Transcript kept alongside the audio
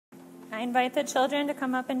I invite the children to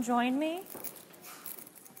come up and join me.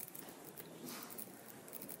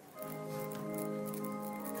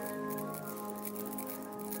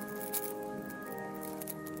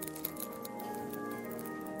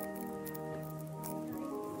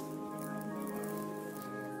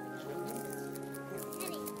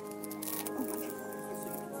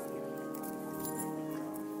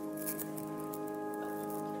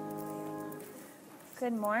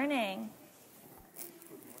 Good morning.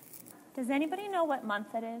 Does anybody know what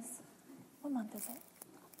month it is? What month is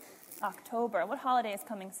it? October. What holiday is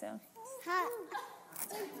coming soon?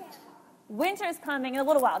 Winter's coming in a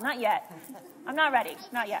little while. Not yet. I'm not ready.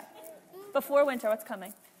 Not yet. Before winter, what's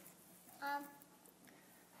coming?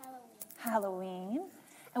 Halloween.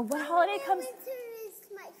 And what holiday comes? Winter is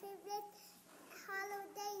my favorite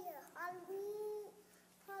holiday. Halloween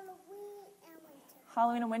and winter.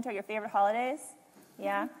 Halloween and winter are your favorite holidays?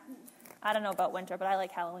 Yeah? I don't know about winter, but I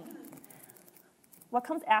like Halloween. What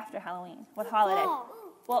comes after Halloween? What holiday? Fall.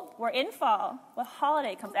 Well, we're in fall. What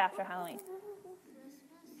holiday comes after Halloween?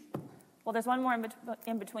 Well, there's one more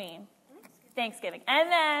in between. Thanksgiving. And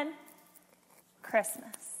then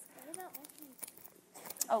Christmas.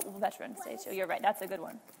 Oh, Veterans Day, too. You're right. That's a good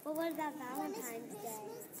one. Well, what about Valentine's Day?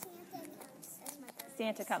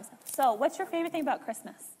 Santa comes. So, what's your favorite thing about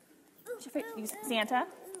Christmas? What's your favorite? Santa?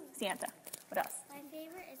 Santa. What else? My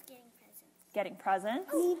favorite is getting presents. Getting presents?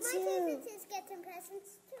 Oh, my favorite is getting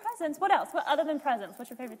presents, too. Presents. What else? What other than presents? What's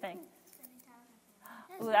your favorite thing? Spending time with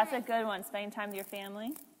my family. Ooh, that's a good one. Spending time with your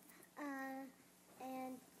family.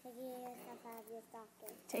 And taking stuff out of your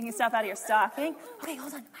stocking. Taking stuff out of your stocking. Okay,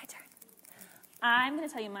 hold on. My turn. I'm going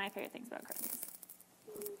to tell you my favorite things about Christmas.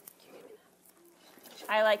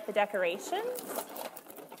 I like the decorations.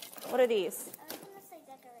 What are these? I was going to say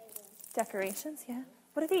decorating. Decorations, yeah.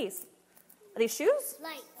 What are these? Are these shoes?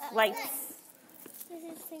 Lights. Lights. This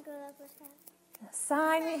is single up with that. A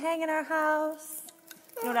sign we hang in our house.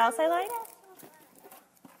 You know what else I like?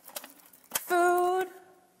 Food.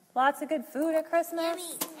 Lots of good food at Christmas.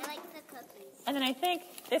 Yummy. I like the cookies. And then I think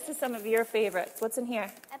this is some of your favorites. What's in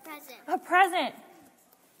here? A present. A present.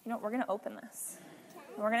 You know what? We're going to open this.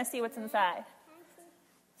 And we're going to see what's inside.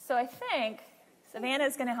 So I think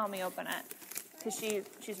Savannah's going to help me open it because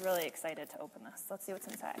she's really excited to open this. Let's see what's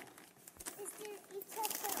inside. Is there each of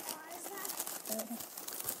the ours?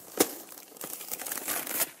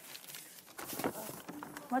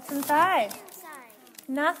 What's inside? Inside.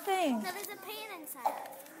 Nothing. No, there's a pan inside.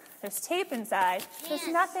 There's tape inside. There's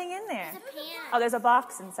Pan. nothing in there. There's a pan. Oh, there's a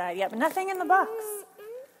box inside. Yeah, but nothing in the box.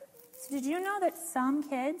 So did you know that some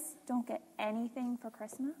kids don't get anything for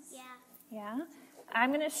Christmas? Yeah. Yeah?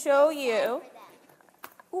 I'm going to show you.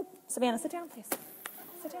 Ooh, Savannah, sit down, please.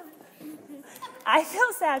 Sit down. I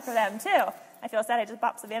feel sad for them, too. I feel sad I just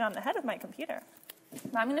bopped Savannah on the head with my computer.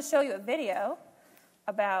 But I'm going to show you a video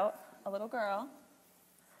about a little girl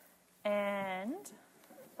and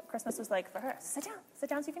what Christmas was like for her. Sit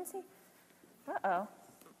down so you can see. Uh-oh.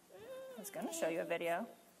 I was going to show you a video.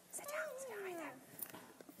 Sit down right there.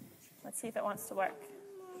 Let's see if it wants to work.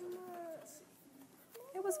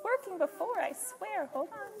 It was working before, I swear. Hold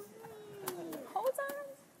on. Hold on.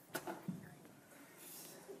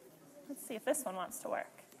 Let's see if this one wants to work.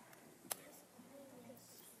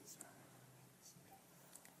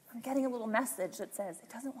 I'm getting a little message that says it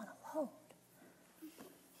doesn't want to load.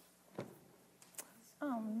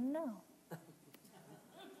 Oh, no.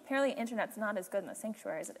 Apparently, internet's not as good in the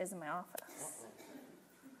sanctuary as it is in my office.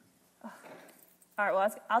 Oh. All right,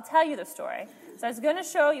 well, I'll tell you the story. So I was going to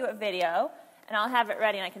show you a video, and I'll have it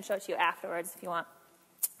ready, and I can show it to you afterwards if you want.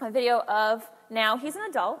 A video of, now he's an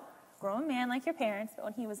adult, grown man like your parents, but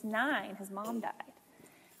when he was 9, his mom died.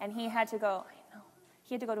 And he had to go,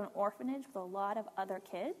 he had to go to an orphanage with a lot of other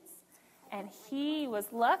kids. And he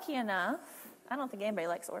was lucky enough, I don't think anybody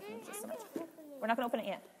likes orphanages so much. We're not going to open it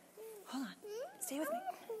yet. Hold on. Stay with me.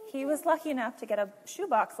 He was lucky enough to get a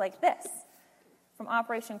shoebox like this from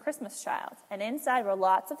Operation Christmas Child. And inside were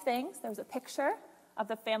lots of things. There was a picture of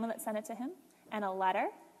the family that sent it to him and a letter.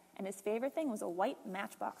 And his favorite thing was a white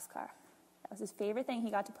Matchbox car. That was his favorite thing he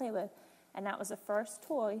got to play with. And that was the first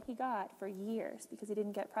toy he got for years because he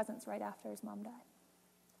didn't get presents right after his mom died.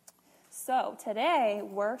 So today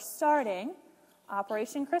we're starting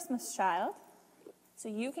Operation Christmas Child. So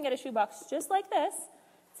you can get a shoebox just like this.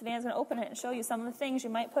 Savannah's going to open it and show you some of the things you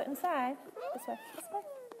might put inside. This way.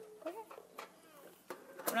 Okay.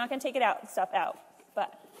 We're not going to take stuff out,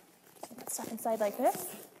 but you can put stuff inside like this.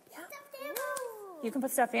 Yeah. You can put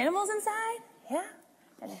stuffed animals inside. Yeah.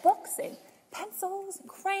 And books and pencils and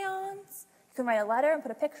crayons. You can write a letter and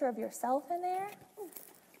put a picture of yourself in there.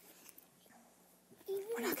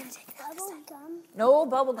 We're not going to take it out. Bubble gum. No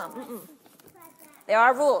bubble gum. Mm-mm. There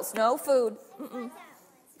are rules. No food. Mm-mm.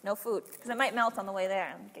 No food, because it might melt on the way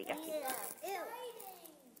there and get yucky.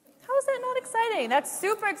 How is that not exciting? That's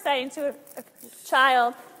super exciting to a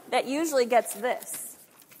child that usually gets this.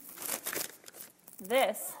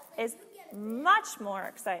 This is much more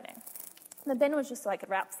exciting. The bin was just so I could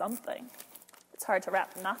wrap something. It's hard to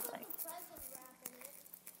wrap nothing.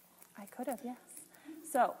 I could have, yes.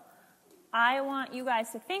 So I want you guys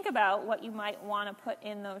to think about what you might want to put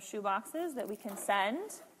in those shoe boxes that we can send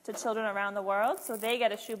to children around the world so they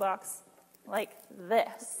get a shoebox like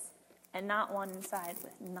this and not one inside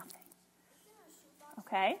with nothing.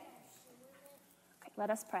 Okay? Okay, let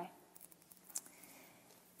us pray.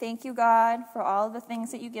 Thank you, God, for all the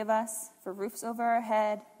things that you give us, for roofs over our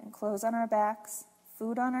head and clothes on our backs,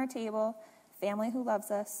 food on our table, family who loves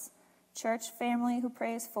us, church family who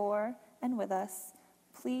prays for and with us.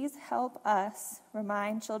 Please help us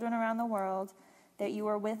remind children around the world that you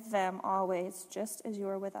are with them always, just as you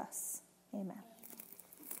are with us. Amen.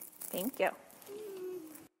 Thank you.